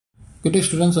Good day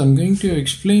students, I am going to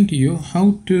explain to you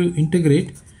how to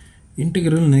integrate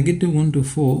integral -1 to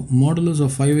 4 modulus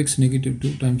of 5x negative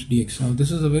 2 times dx. Now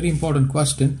this is a very important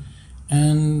question,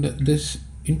 and this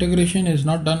integration is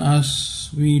not done as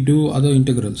we do other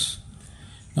integrals.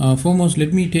 Foremost,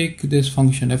 let me take this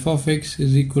function f of x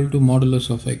is equal to modulus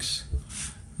of x.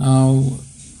 Now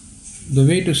the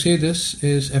way to say this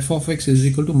is f of x is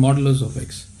equal to modulus of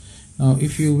x. Now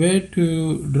if you were to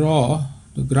draw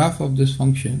the graph of this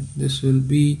function, this will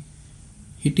be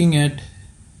hitting at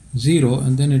 0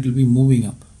 and then it will be moving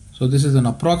up. So this is an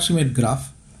approximate graph.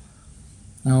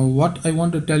 Now what I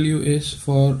want to tell you is,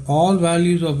 for all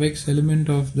values of x element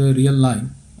of the real line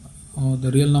or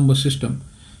the real number system,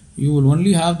 you will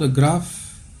only have the graph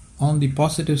on the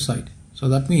positive side. So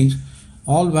that means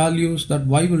all values that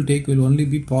y will take will only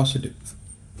be positive.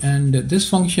 And this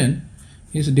function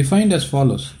is defined as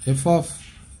follows: f of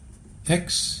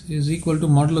x is equal to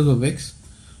modulus of x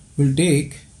will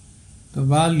take the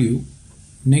value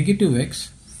negative x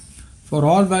for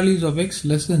all values of x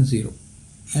less than 0,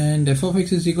 and f of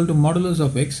x is equal to modulus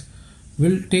of x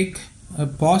will take a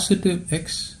positive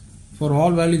x for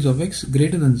all values of x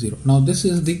greater than 0. Now this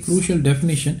is the crucial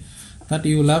definition that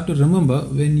you will have to remember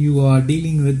when you are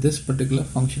dealing with this particular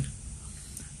function.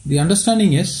 The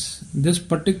understanding is, this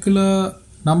particular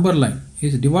number line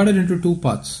is divided into two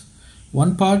parts.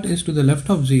 One part is to the left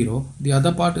of 0, the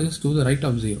other part is to the right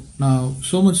of 0. Now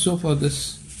so much so for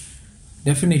this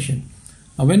definition.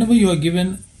 Now whenever you are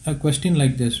given a question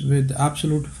like this with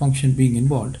absolute function being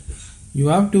involved, you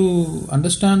have to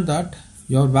understand that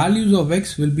your values of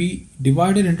x will be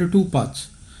divided into two parts.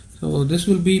 So this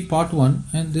will be part 1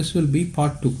 and this will be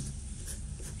part 2.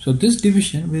 So this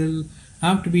division will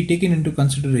have to be taken into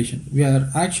consideration. We are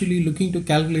actually looking to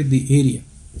calculate the area.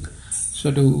 So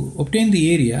to obtain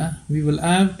the area, we will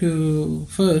have to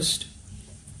first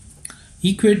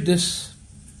equate this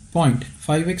point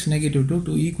 5x negative 2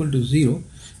 to equal to 0,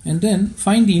 and then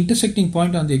find the intersecting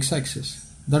point on the x-axis.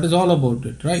 That is all about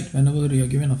it, right? Whenever you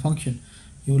are given a function,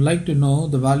 you would like to know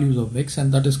the values of x,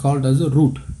 and that is called as the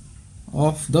root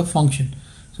of the function.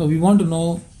 So we want to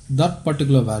know that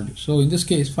particular value. So in this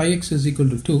case, 5x is equal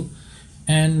to 2,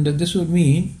 and this would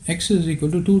mean x is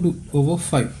equal to 2 over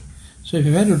 5. So if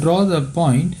you were to draw the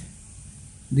point,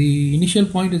 the initial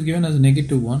point is given as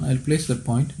 -1, I'll place that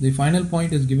point. The final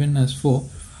point is given as 4,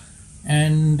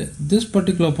 and this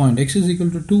particular point x is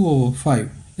equal to 2 over 5.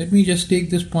 Let me just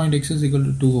take this point x is equal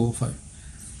to 2 over 5.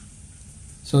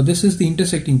 So this is the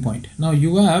intersecting point. Now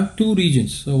you have two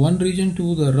regions, so one region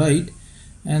to the right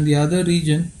and the other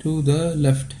region to the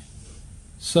left.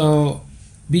 So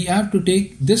we have to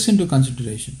take this into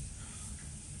consideration.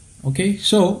 Okay,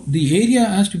 so the area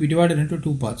has to be divided into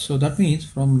two parts. So that means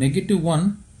from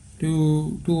 -1 to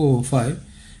 2 over 5,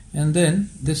 and then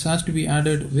this has to be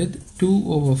added with 2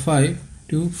 over 5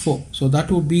 to 4. So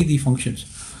that would be the functions.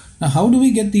 Now how do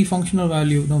we get the functional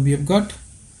value? Now we have got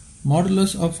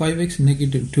modulus of 5x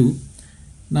negative 2.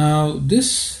 Now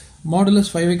this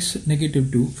modulus 5x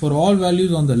negative 2 for all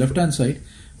values on the left hand side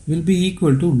will be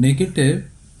equal to negative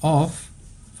of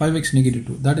 5x negative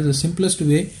 2. That is the simplest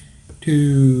way to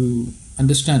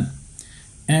understand.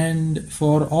 And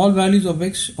for all values of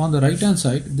x on the right hand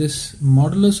side, this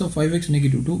modulus of 5x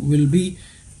negative 2 will be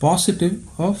positive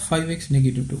of 5x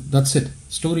negative 2. That's it,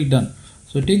 story done.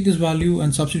 So take this value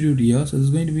and substitute here. So this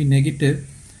is going to be negative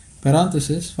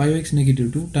parenthesis 5x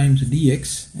negative 2 times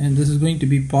dx, and this is going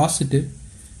to be positive.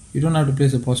 You don't have to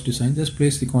place a positive sign, just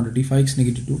place the quantity 5x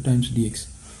negative 2 times dx.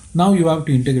 Now you have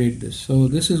to integrate this. So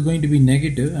this is going to be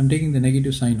negative. I'm taking the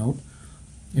negative sign out.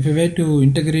 If you were to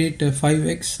integrate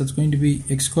 5x, that's going to be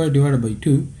x squared divided by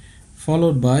 2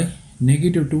 followed by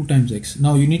negative 2 times x.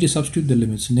 Now you need to substitute the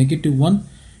limits. -1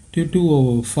 to 2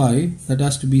 over 5, that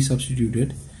has to be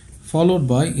substituted, followed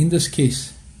by, in this case,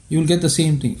 you will get the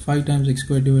same thing, 5 times x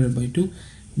squared divided by 2,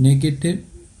 negative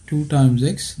 2 times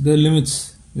x. The limits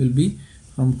will be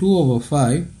from 2 over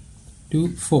 5 to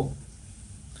 4.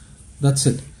 That's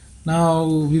it. Now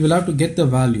we will have to get the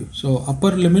value. So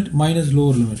upper limit minus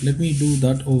lower limit. Let me do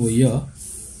that over here.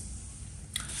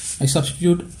 I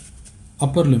substitute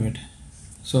upper limit.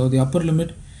 So the upper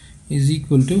limit is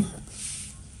equal to,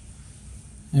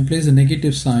 I place a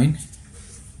negative sign.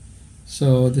 So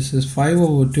this is 5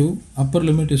 over 2. Upper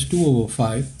limit is 2 over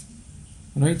 5.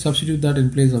 Right? Substitute that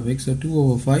in place of x. So 2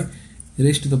 over 5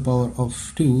 raised to the power of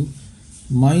 2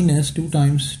 minus 2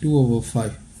 times 2 over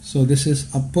 5. So this is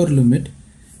upper limit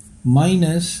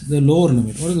minus the lower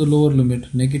limit. What is the lower limit?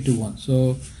 -1. So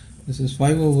this is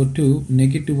 5 over 2,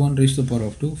 -1 raised to the power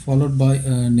of 2 followed by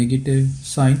a negative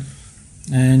sign,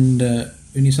 and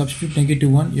when you substitute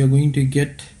 -1, you're going to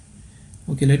get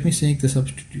Okay, let me make the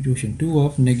substitution. 2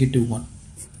 of negative 1.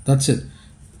 That's it.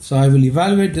 So I will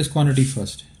evaluate this quantity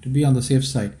first to be on the safe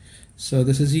side. So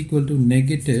this is equal to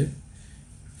negative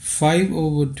 5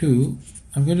 over 2.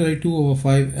 I'm going to write 2 over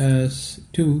 5 as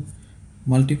 2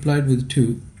 multiplied with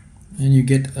 2, and you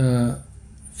get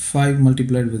 5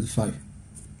 multiplied with 5.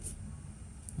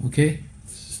 Okay,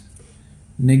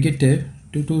 negative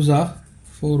 2 2s are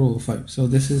 4 over 5. So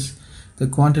this is the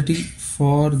quantity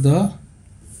for the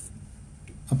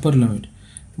upper limit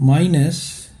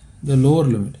minus the lower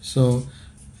limit. So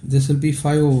this will be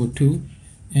 5 over 2,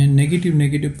 and negative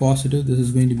negative positive, this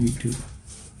is going to be 2.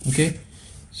 Okay,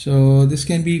 so this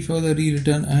can be further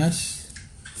rewritten as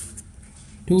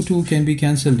 2 2 can be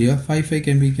cancelled here, 5 5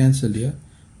 can be cancelled here.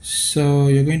 So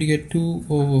you're going to get 2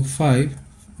 over 5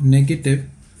 negative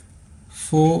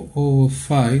 4 over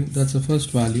 5, that's the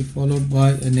first value, followed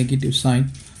by a negative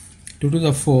sign. 2 to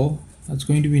the 4, that's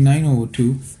going to be 9 over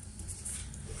 2.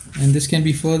 And this can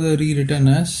be further rewritten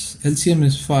as LCM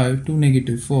is 5, 2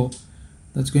 negative 4,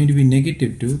 that's going to be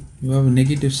negative 2. You have a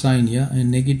negative sign here,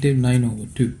 and negative 9 over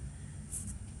 2.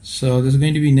 So this is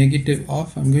going to be negative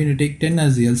of, I'm going to take 10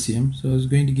 as the LCM, so it's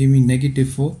going to give me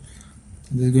negative 4.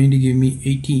 This is going to give me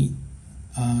 18.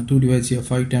 2 divides here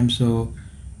 5 times, so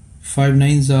 5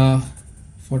 9s are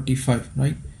 45,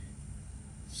 right?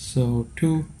 So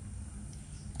 2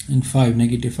 and 5,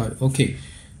 negative 5. Okay,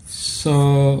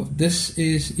 so this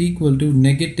is equal to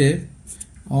negative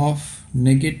of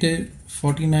negative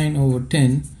 49 over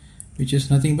 10, which is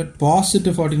nothing but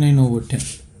positive 49 over 10,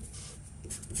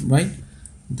 right?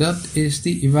 That is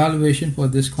the evaluation for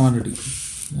this quantity.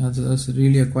 That's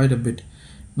really quite a bit.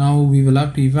 Now we will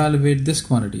have to evaluate this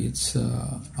quantity. It's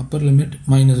upper limit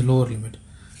minus lower limit.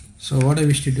 So what I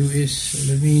wish to do is,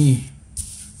 let me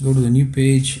go to the new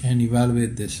page and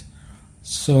evaluate this.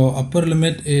 So upper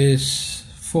limit is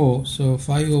 4, so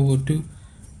 5 over 2,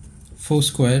 4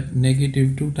 squared,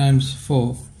 negative 2 times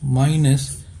 4,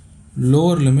 minus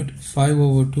lower limit 5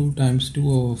 over 2 times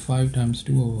 2 over 5 times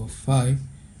 2 over 5,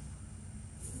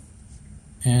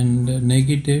 and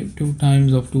negative 2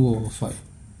 times of 2 over 5.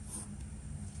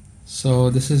 So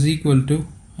this is equal to,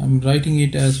 I'm writing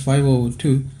it as 5 over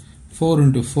 2, 4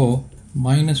 into 4,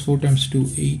 minus 4 times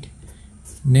 2, 8,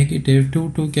 negative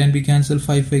 2 2 can be cancelled,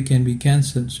 5 5 can be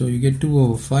cancelled, so you get 2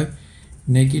 over 5,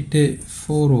 negative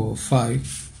 4 over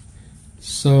 5.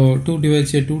 So 2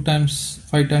 divides here 2 times,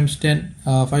 5 times 10,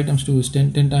 5 times 2 is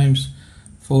 10, 10 times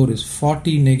 4 is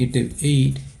 40, negative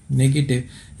 8, negative,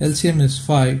 LCM is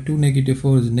 5, 2 negative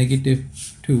 4 is negative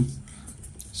 2.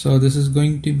 So this is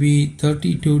going to be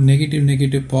 32, negative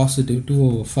negative positive 2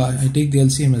 over 5. I take the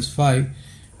LCM as 5,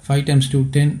 5 times 2,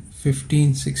 10,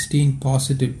 15, 16,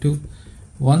 positive 2,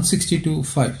 162,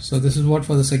 5. So this is what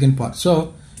for the second part.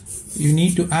 So you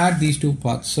need to add these two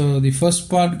parts. So the first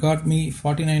part got me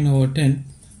 49 over 10.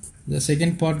 The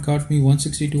second part got me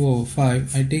 162 over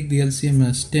 5. I take the LCM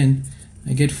as 10.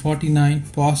 I get 49,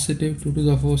 positive 2 to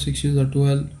the 4, 6 is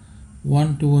 12,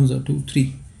 1, 2 ones are 2,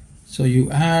 3. So you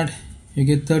add, you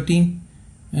get 13,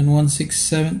 and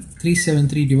 167,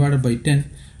 373 divided by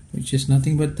 10, which is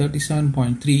nothing but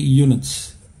 37.3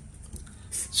 units.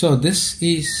 So this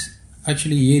is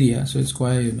actually area, so it's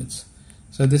square units.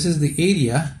 So this is the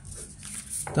area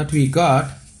that we got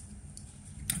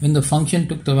when the function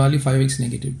took the value 5x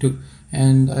negative 2.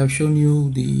 And I have shown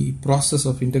you the process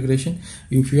of integration.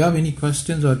 If you have any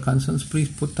questions or concerns, please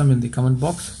put them in the comment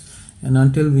box. And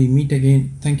until we meet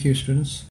again, thank you, students.